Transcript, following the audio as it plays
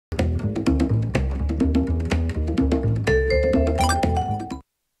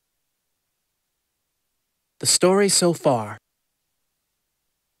The story so far.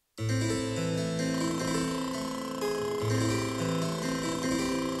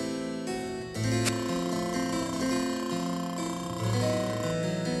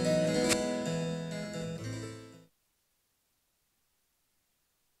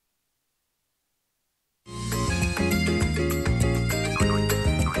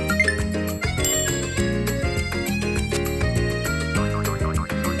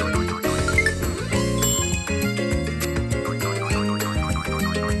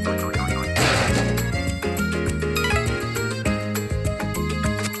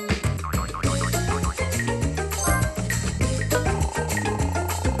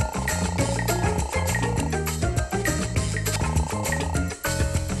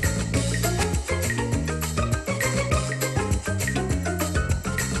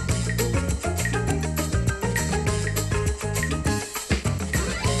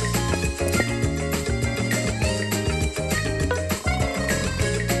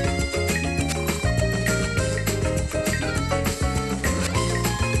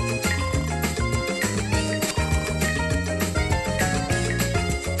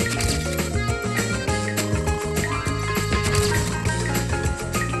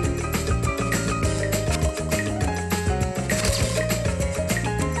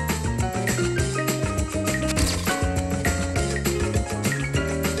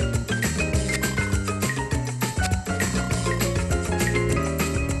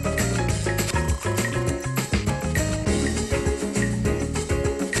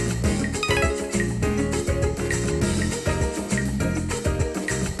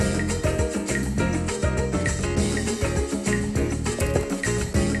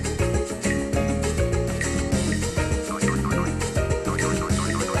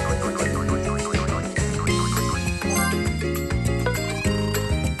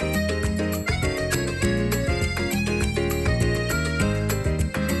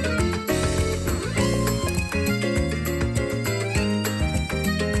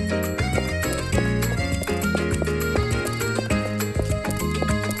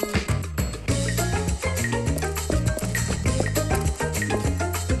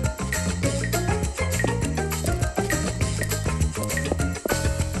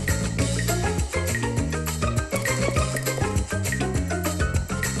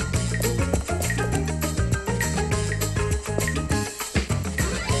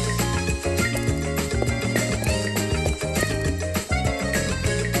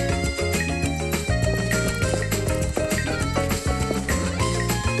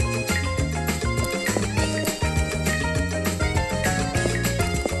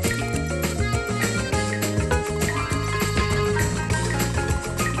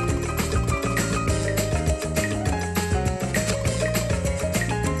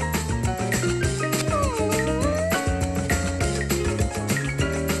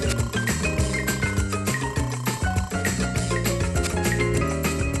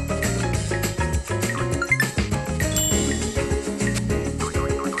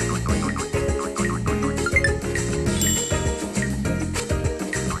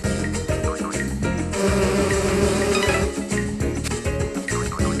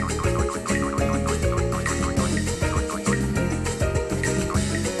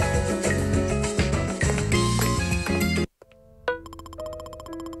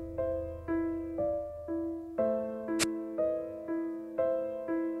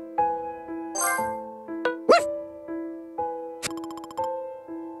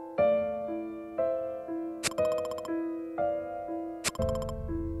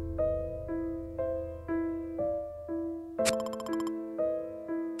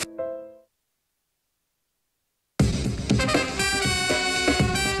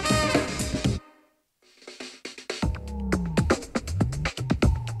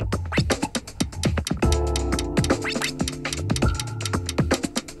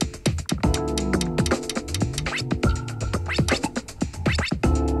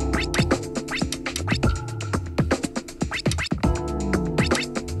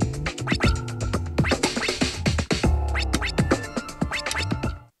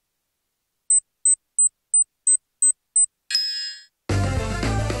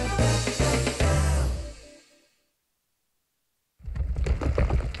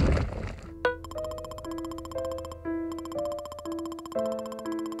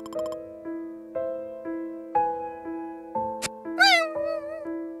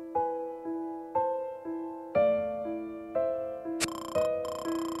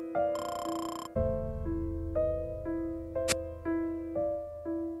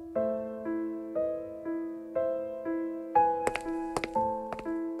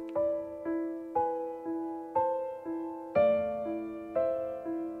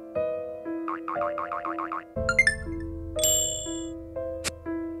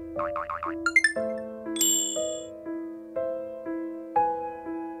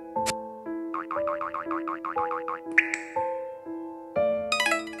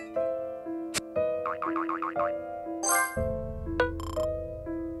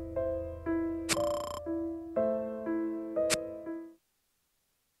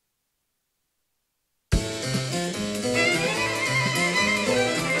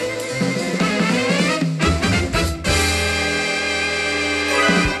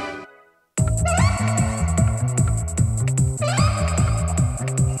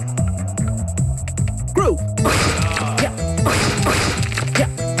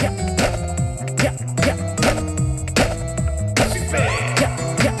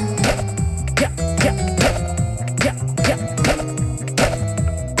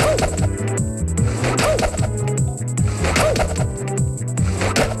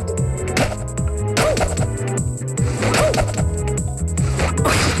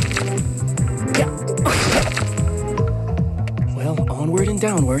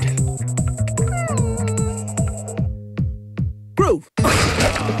 downward. Groove!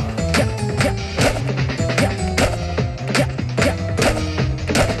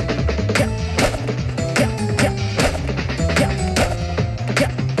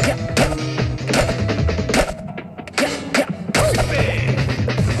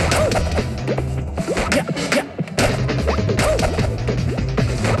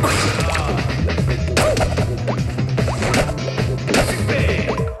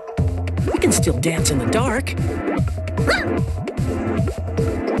 Still dance in the dark.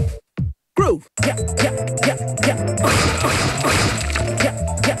 Groove. Yeah, yeah, yeah, yeah.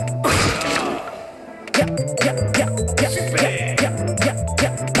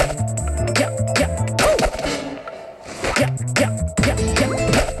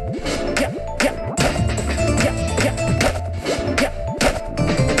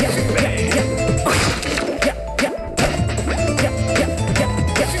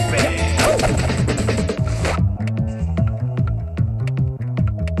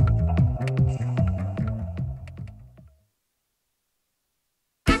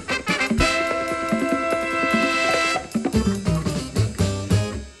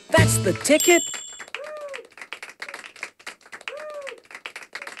 That's the ticket?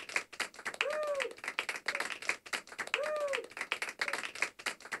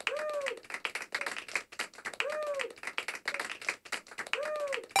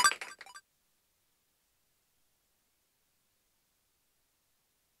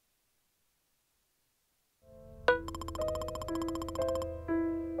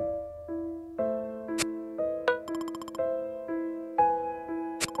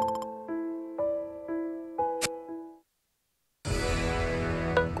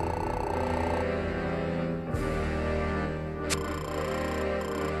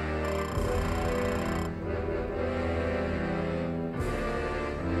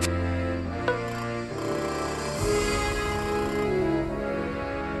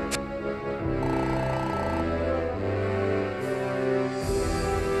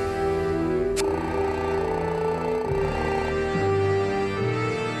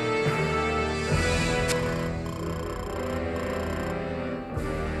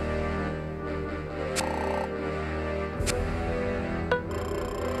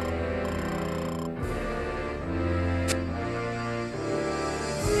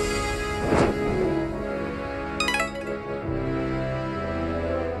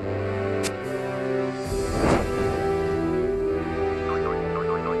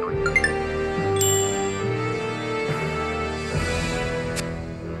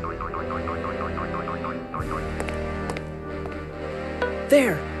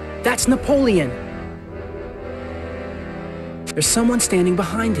 There, that's Napoleon. There's someone standing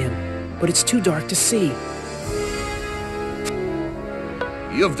behind him, but it's too dark to see.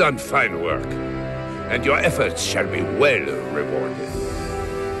 You've done fine work, and your efforts shall be well rewarded.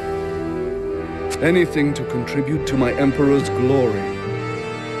 Anything to contribute to my Emperor's glory.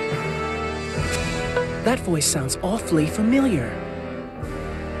 That voice sounds awfully familiar.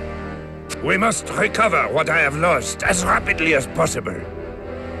 We must recover what I have lost as rapidly as possible.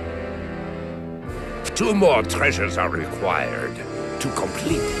 2 more treasures are required to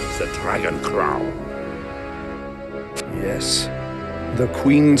complete the Dragon Crown. Yes, the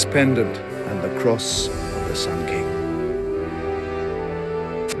Queen's Pendant and the Cross of the Sun King.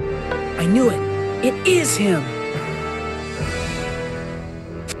 I knew it. It is him.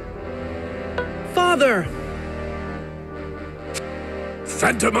 Father!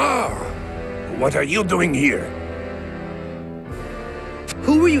 Phantomar! What are you doing here?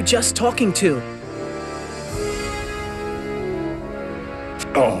 Who were you just talking to?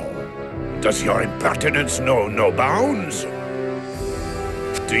 Oh, does your impertinence know no bounds?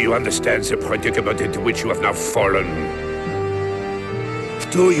 Do you understand the predicament into which you have now fallen?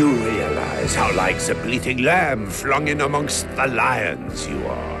 Do you realize how like the bleating lamb flung in amongst the lions you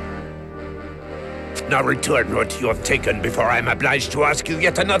are? Now return what you have taken before I am obliged to ask you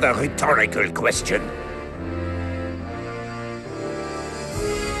yet another rhetorical question.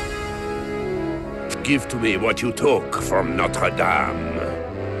 Give to me what you took from Notre Dame.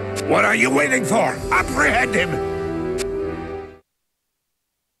 What are you waiting for? Apprehend him!